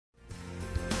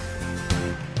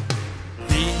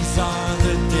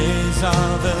days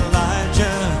of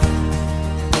Elijah,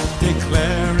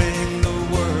 declaring the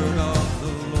word of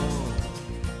the Lord.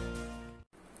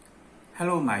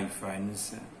 Hello my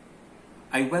friends,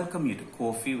 I welcome you to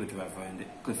Coffee with Reverend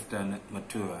Clifton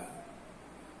Mathura.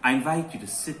 I invite you to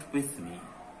sit with me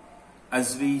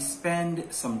as we spend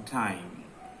some time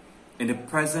in the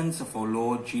presence of our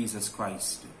Lord Jesus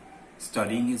Christ,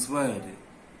 studying His Word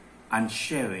and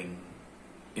sharing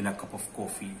in a cup of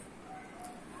coffee.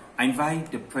 I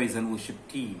invite the praise and worship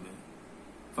team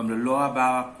from the Lower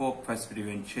Barrackport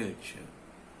Presbyterian Church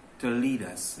to lead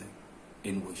us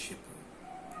in worship.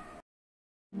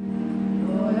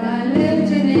 Lord, I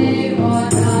lift your name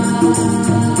on high.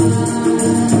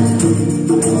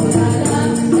 Lord, I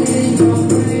love to sing your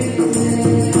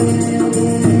praises.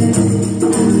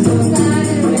 I'm so glad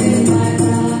you're in my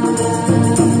life.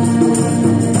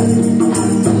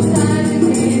 I'm so glad you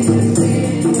came to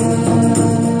save us.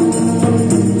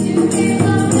 You came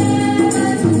up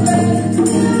heaven to earth to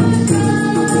show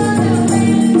the way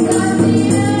from the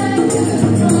earth to the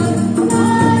cross. My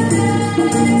head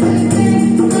to king,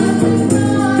 from the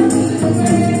cross to the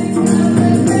grave, from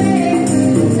the grave to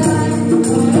the sky.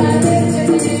 Lord, I lift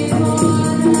your name on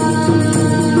high.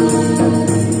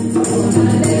 Lord,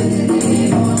 I lift your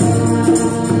name on high.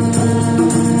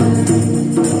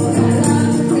 Lord, I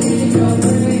love to sing your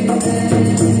praises.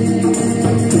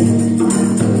 I'm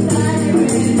so glad you're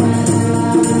in my life.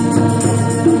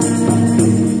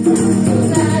 I'm so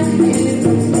glad you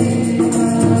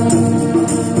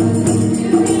came to save us.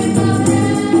 You came from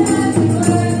heaven to earth to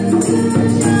show the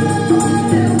way from the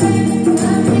earth to the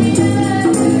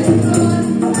cross.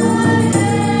 My head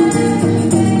to king, from the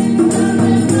cross to the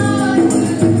grave, from the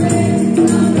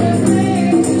grave to the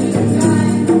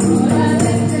sky. Lord, I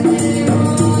lift your name on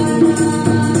high.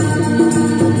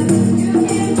 You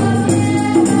came from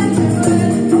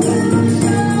heaven to earth to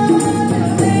show the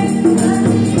way from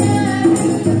the earth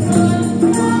to the cross.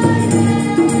 My head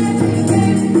to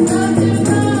king, from the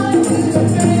cross to the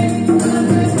grave, from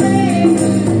the grave to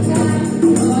the sky.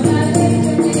 Lord, I lift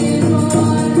your name on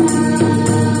high.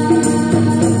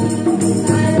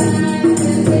 My life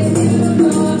is in you,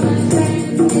 Lord, my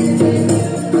strength is in you,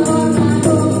 Lord, my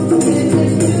hope is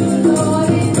in you, Lord,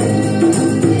 in you.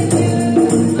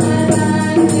 My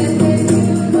life is in you,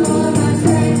 Lord, my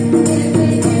strength is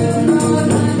in you, Lord,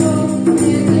 my hope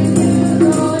is in you,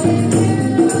 Lord, in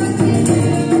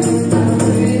you. I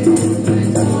praise you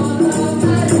with all of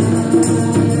my life.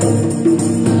 I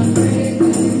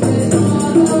praise you with all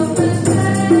of my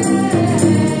strength,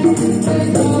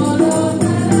 with all of my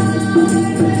life,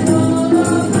 with all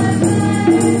of my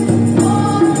strength,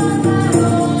 all of my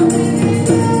hope is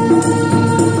in you.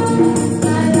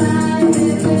 My life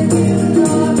is in you,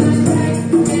 Lord, my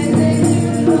strength is in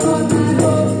you, Lord, my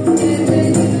hope is in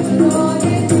you, Lord,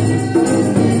 in you.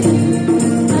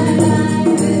 My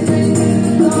life is in you,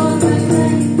 Lord, my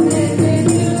strength is in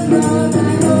you, Lord,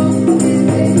 my hope is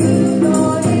in you,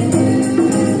 Lord, in you.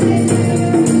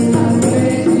 I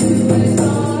praise you with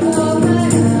all of my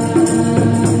life.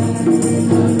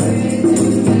 I praise you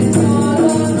with all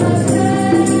of my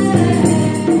strength,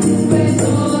 with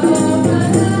all of my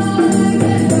life,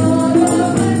 with all of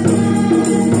my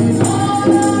strength,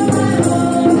 all of my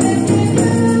hope is in you. My life is in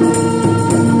you, Lord,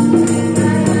 my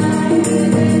strength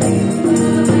is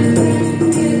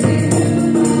in you,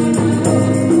 Lord, my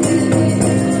hope is in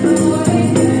you, Lord, in you. My life is in you, Lord, my strength is in you, Lord, my hope is in you, Lord, in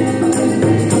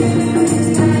you.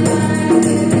 My life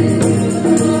is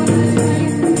in you, Lord, my strength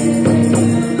is in you,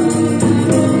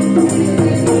 Lord, my hope is in you, Lord, in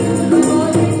you.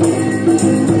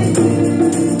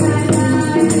 My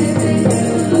life is in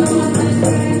you, Lord, my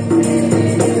strength is in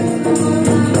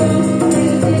you, Lord, my hope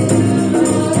is in you,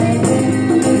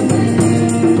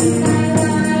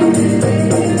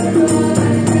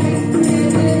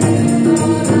 Lord,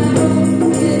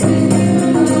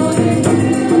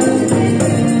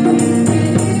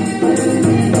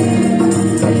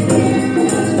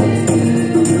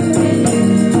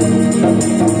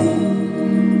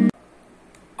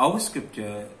 Our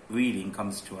scripture reading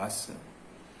comes to us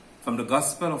from the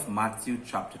Gospel of Matthew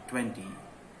chapter 20,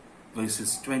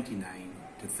 verses 29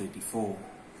 to 34.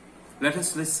 Let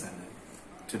us listen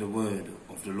to the word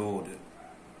of the Lord.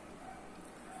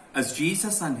 As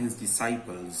Jesus and his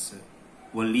disciples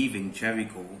were leaving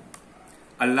Jericho,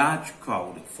 a large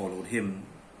crowd followed him.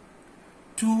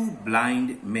 Two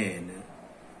blind men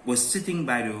were sitting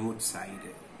by the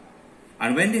roadside,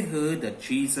 and when they heard that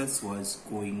Jesus was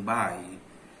going by,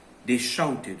 they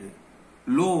shouted,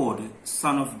 "Lord,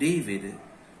 Son of David,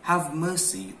 have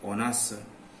mercy on us."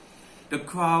 The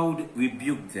crowd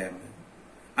rebuked them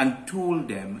and told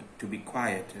them to be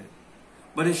quiet,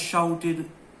 but they shouted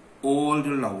all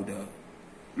the louder,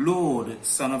 Lord,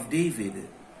 Son of David,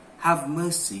 have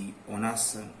mercy on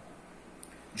us.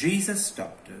 Jesus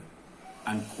stopped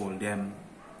and called them.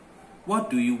 What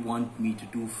do you want me to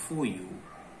do for you?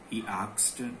 He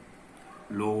asked.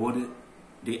 Lord,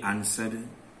 they answered,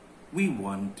 we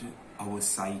want our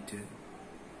sight.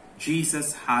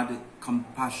 Jesus had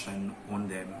compassion on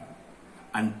them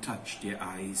and touched their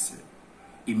eyes.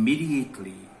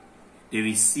 Immediately they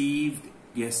received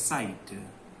their sight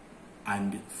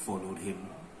and followed him.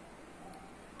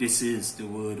 This is the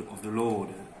word of the Lord.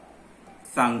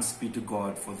 Thanks be to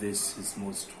God for this, his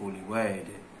most holy word.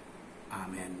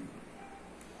 Amen.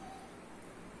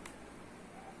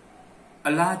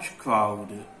 A large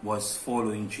crowd was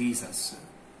following Jesus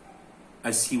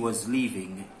as he was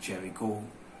leaving Jericho.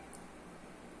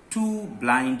 Two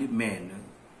blind men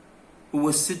who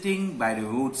were sitting by the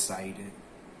roadside,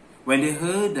 when they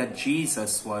heard that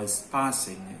Jesus was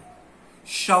passing,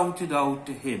 shouted out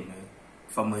to him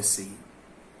for mercy.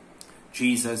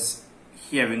 Jesus,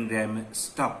 hearing them,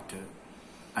 stopped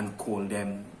and called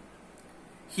them.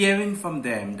 Hearing from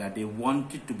them that they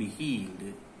wanted to be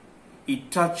healed, he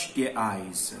touched their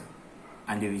eyes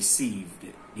and they received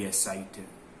their sight.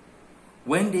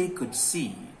 When they could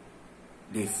see,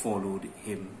 they followed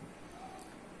him.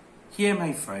 Here,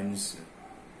 my friends,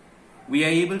 we are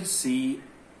able to see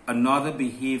another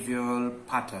behavioral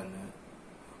pattern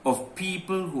of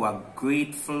people who are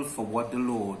grateful for what the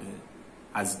Lord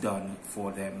has done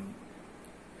for them.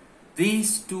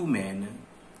 These two men,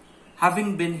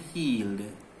 having been healed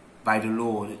by the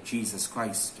Lord Jesus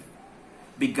Christ,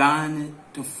 began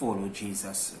to follow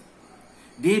Jesus.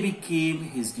 They became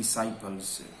his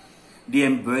disciples. They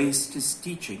embraced his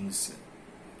teachings.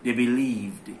 They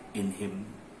believed in him.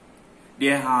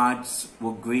 Their hearts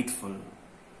were grateful,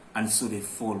 and so they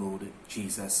followed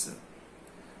Jesus.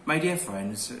 My dear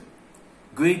friends,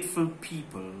 grateful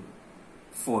people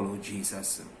follow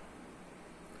Jesus.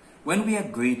 When we are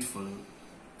grateful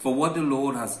for what the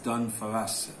Lord has done for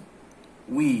us,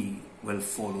 we will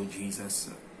follow Jesus.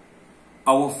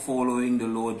 Our following the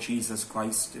Lord Jesus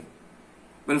Christ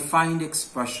will find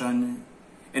expression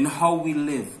in how we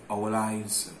live our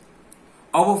lives.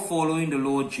 Our following the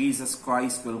Lord Jesus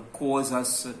Christ will cause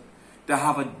us to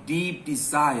have a deep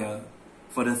desire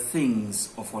for the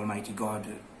things of Almighty God.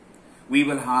 We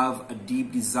will have a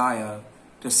deep desire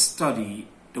to study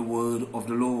the word of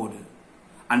the Lord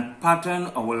and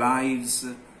pattern our lives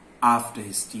after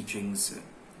his teachings.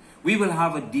 We will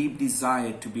have a deep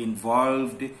desire to be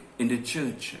involved in the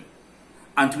church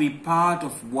and to be part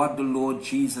of what the Lord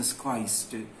Jesus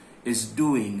Christ is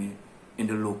doing in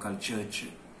the local church.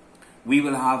 We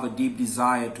will have a deep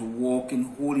desire to walk in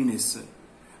holiness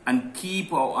and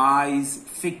keep our eyes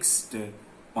fixed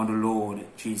on the Lord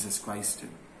Jesus Christ.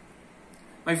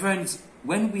 My friends,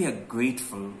 when we are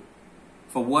grateful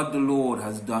for what the Lord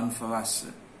has done for us,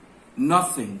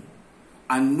 nothing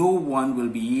and no one will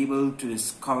be able to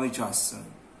discourage us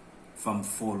from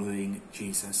following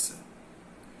Jesus.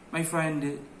 My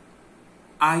friend,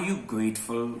 are you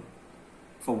grateful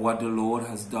for what the Lord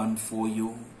has done for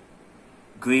you?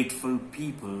 Grateful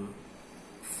people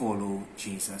follow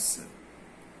Jesus.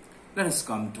 Let us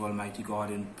come to Almighty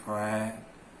God in prayer.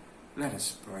 Let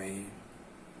us pray.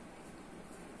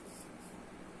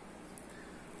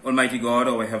 Almighty God,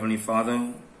 our Heavenly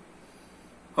Father,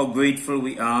 how grateful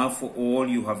we are for all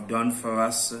you have done for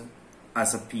us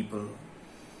as a people.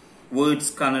 Words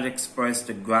cannot express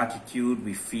the gratitude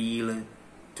we feel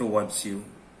towards you.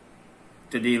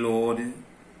 Today, Lord,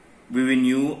 we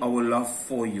renew our love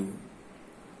for you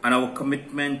and our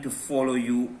commitment to follow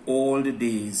you all the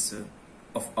days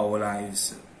of our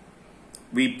lives.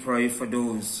 We pray for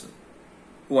those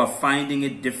who are finding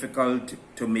it difficult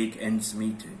to make ends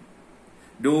meet,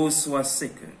 those who are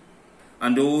sick,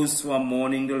 and those who are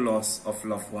mourning the loss of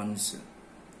loved ones.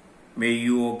 May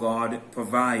you, O God,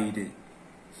 provide,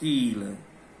 heal,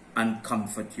 and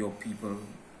comfort your people.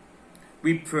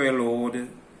 We pray, Lord,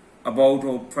 about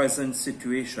our present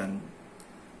situation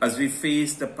as we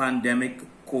face the pandemic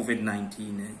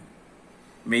COVID-19.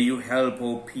 May you help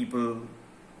our people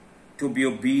to be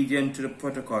obedient to the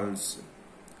protocols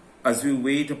as we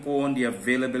wait upon the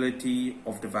availability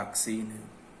of the vaccine.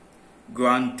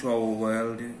 Grant to our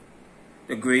world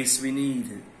the grace we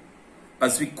need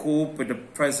as we cope with the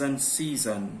present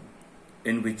season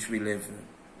in which we live.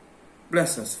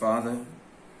 Bless us, Father,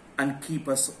 and keep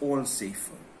us all safe.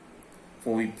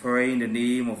 For we pray in the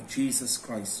name of Jesus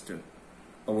Christ,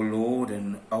 our Lord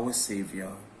and our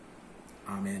Savior.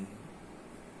 Amen.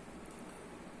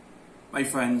 My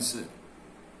friends,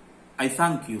 I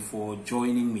thank you for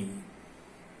joining me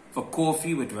for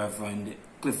Coffee with Reverend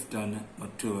Clifton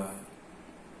Mathura.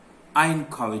 I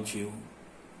encourage you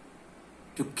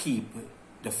to keep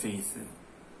the faith.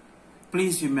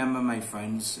 Please remember, my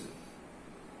friends,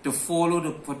 to follow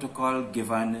the protocol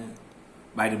given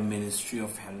by the Ministry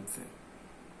of Health.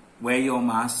 Wear your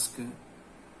mask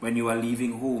when you are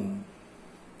leaving home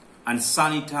and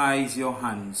sanitize your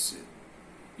hands,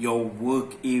 your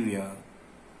work area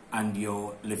and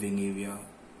your living area.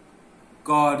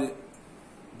 God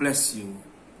bless you.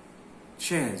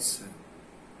 Cheers,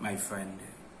 my friend.